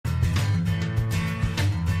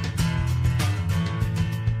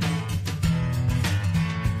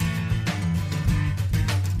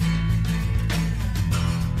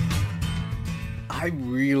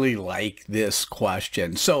really like this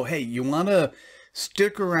question. So, hey, you want to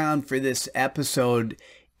stick around for this episode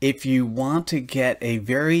if you want to get a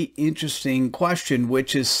very interesting question,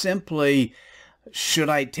 which is simply, should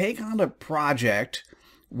I take on a project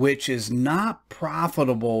which is not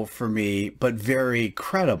profitable for me, but very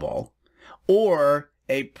credible, or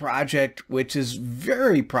a project which is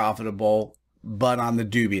very profitable, but on the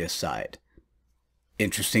dubious side?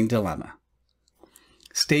 Interesting dilemma.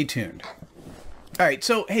 Stay tuned. All right,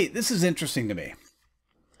 so, hey, this is interesting to me.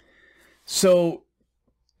 So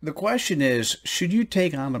the question is, should you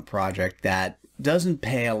take on a project that doesn't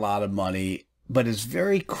pay a lot of money, but is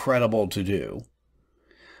very credible to do,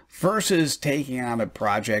 versus taking on a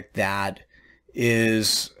project that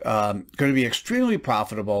is going to be extremely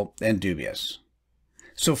profitable and dubious?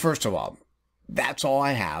 So first of all, that's all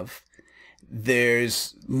I have.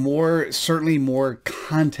 There's certainly more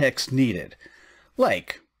context needed.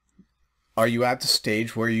 Like, are you at the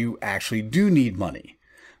stage where you actually do need money,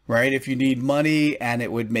 right? If you need money and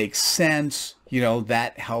it would make sense,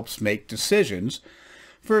 that helps make decisions,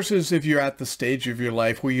 versus if you're at the stage of your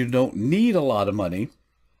life where you don't need a lot of money,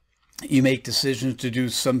 you make decisions to do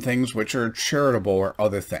some things which are charitable or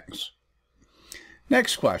other things.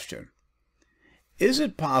 Next question. Is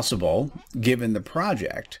it possible, given the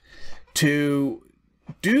project, to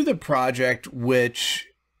do the project which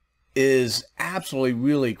is absolutely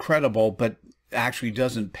really credible, but actually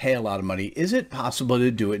doesn't pay a lot of money? Is it possible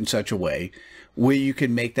to do it in such a way where you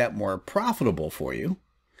can make that more profitable for you?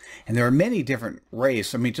 And there are many different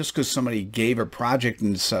ways. I mean, just because somebody gave a project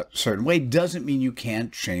in a certain way doesn't mean you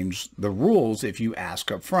can't change the rules if you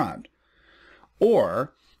ask up front.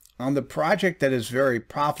 Or, on the project that is very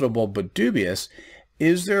profitable but dubious,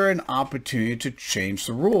 is there an opportunity to change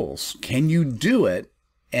the rules? Can you do it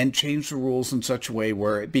and change the rules in such a way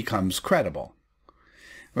where it becomes credible?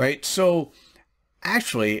 Right? So,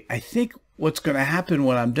 actually, I think what's going to happen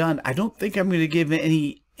when I'm done, I don't think I'm going to give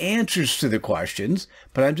any answers to the questions,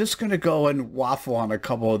 but I'm just going to go and waffle on a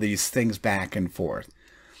couple of these things back and forth.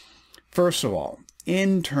 First of all,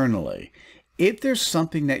 internally, if there's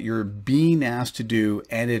something that you're being asked to do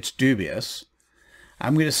and it's dubious,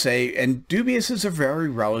 I'm going to say, and dubious is a very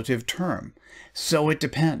relative term, so it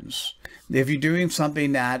depends. If you're doing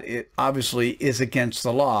something that it obviously is against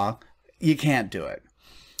the law, you can't do it.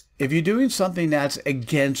 If you're doing something that's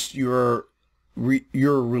against your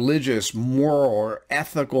religious, moral, or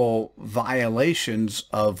ethical violations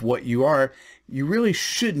of what you are, you really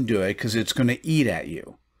shouldn't do it because it's going to eat at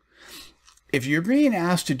you. If you're being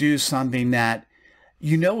asked to do something that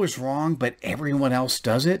you know is wrong, but everyone else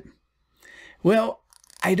does it, well,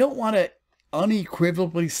 I don't want to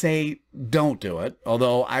unequivocally say don't do it,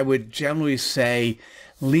 although I would generally say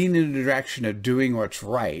lean in the direction of doing what's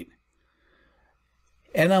right.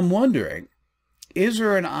 And I'm wondering, is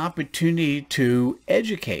there an opportunity to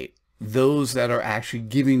educate those that are actually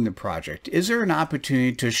giving the project? Is there an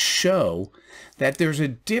opportunity to show that there's a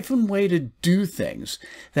different way to do things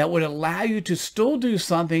that would allow you to still do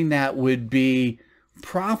something that would be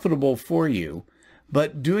profitable for you,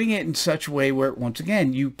 but doing it in such a way where, once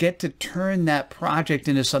again, you get to turn that project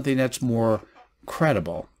into something that's more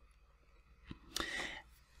credible?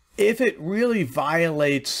 If it really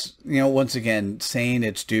violates, once again, saying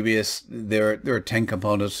it's dubious, there are 10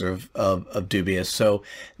 components of dubious. So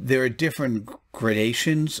there are different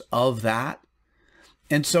gradations of that.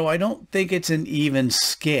 And so I don't think it's an even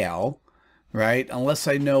scale, right? Unless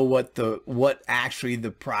I know what actually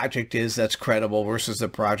the project is that's credible versus the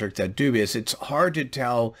project that's dubious. It's hard to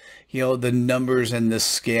tell, the numbers and the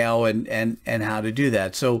scale and how to do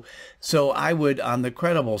that. So I would, on the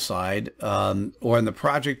credible side, or on the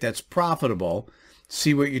project that's profitable,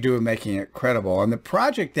 see what you do in making it credible. On the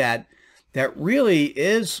project that really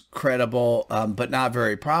is credible, but not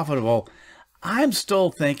very profitable, I'm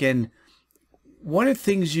still thinking, what are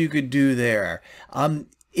things you could do there?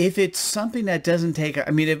 If it's something that doesn't take,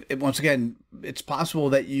 once again, it's possible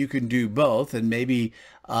that you can do both, and maybe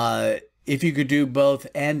if you could do both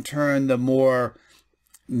and turn the more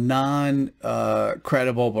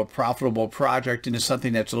non-credible but profitable project into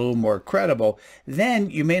something that's a little more credible, then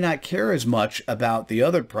you may not care as much about the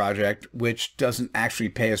other project, which doesn't actually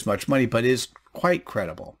pay as much money, but is quite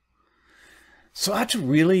credible. So that's a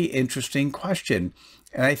really interesting question.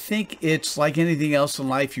 And I think it's like anything else in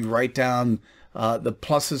life, you write down the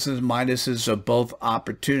pluses and minuses of both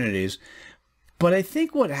opportunities. But I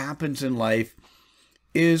think what happens in life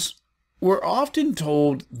is we're often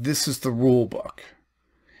told this is the rule book.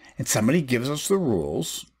 And somebody gives us the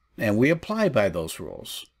rules, and we apply by those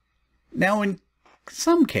rules. Now, in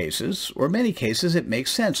some cases, or many cases, it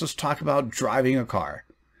makes sense. Let's talk about driving a car.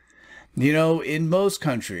 You know, in most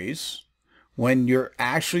countries, when you're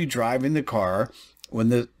actually driving the car, when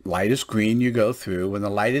the light is green, you go through. When the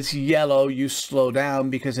light is yellow, you slow down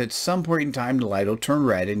because at some point in time, the light will turn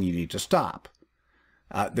red and you need to stop.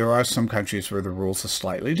 There are some countries where the rules are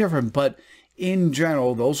slightly different, but in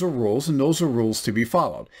general, those are rules, and those are rules to be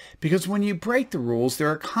followed. Because when you break the rules, there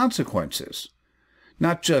are consequences.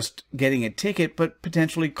 Not just getting a ticket, but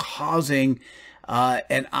potentially causing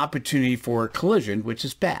an opportunity for a collision, which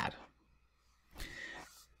is bad.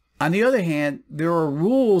 On the other hand, there are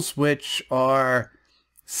rules which are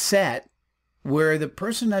set where the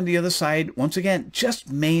person on the other side, once again,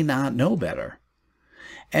 just may not know better.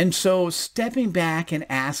 And so stepping back and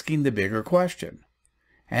asking the bigger question,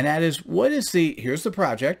 and that is, here's the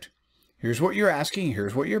project, here's what you're asking,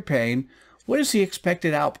 here's what you're paying, what is the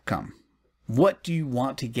expected outcome? What do you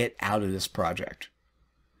want to get out of this project?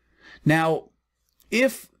 Now,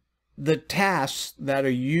 if the tasks that are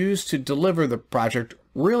used to deliver the project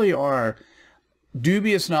really are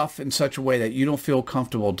dubious enough in such a way that you don't feel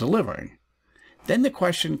comfortable delivering, then the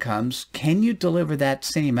question comes, can you deliver that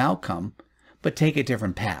same outcome but take a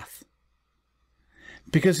different path?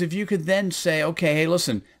 Because if you could then say, okay, hey,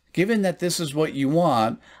 listen, given that this is what you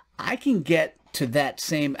want, I can get to that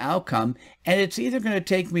same outcome, and it's either going to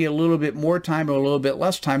take me a little bit more time or a little bit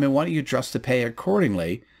less time, and why don't you adjust the pay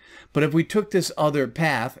accordingly? But if we took this other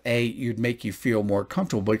path, you'd make you feel more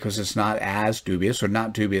comfortable because it's not as dubious or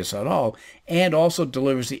not dubious at all, and also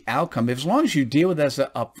delivers the outcome. As long as you deal with this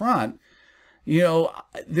up front, you know,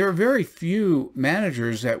 there are very few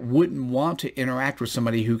managers that wouldn't want to interact with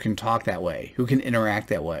somebody who can talk that way, who can interact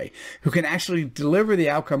that way, who can actually deliver the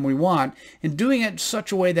outcome we want, and doing it in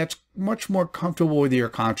such a way that's much more comfortable with your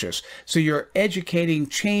conscience. So you're educating,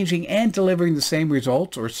 changing, and delivering the same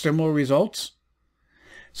results or similar results.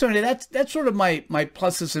 So anyway, that's sort of my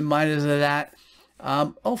pluses and minuses of that.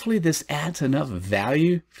 Hopefully this adds enough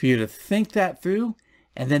value for you to think that through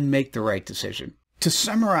and then make the right decision. To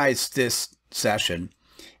summarize this session,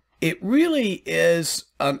 it really is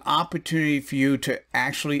an opportunity for you to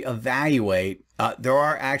actually evaluate. There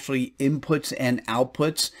are actually inputs and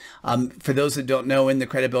outputs. For those that don't know, in the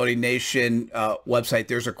Credibility Nation website,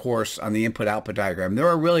 there's a course on the input-output diagram. There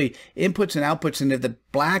are really inputs and outputs, and if the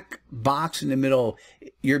black box in the middle,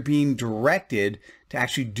 you're being directed to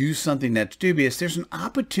actually do something that's dubious, there's an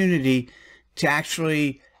opportunity to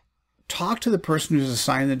actually talk to the person who's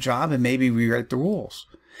assigned the job and maybe rewrite the rules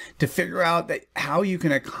to figure out how you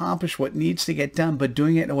can accomplish what needs to get done, but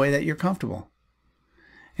doing it in a way that you're comfortable.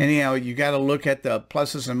 Anyhow, you got to look at the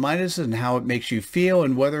pluses and minuses and how it makes you feel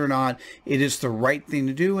and whether or not it is the right thing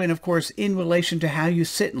to do. And of course, in relation to how you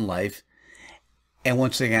sit in life. And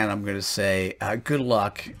once again, I'm going to say good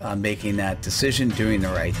luck on making that decision, doing the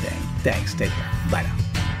right thing. Thanks. Take care. Bye now.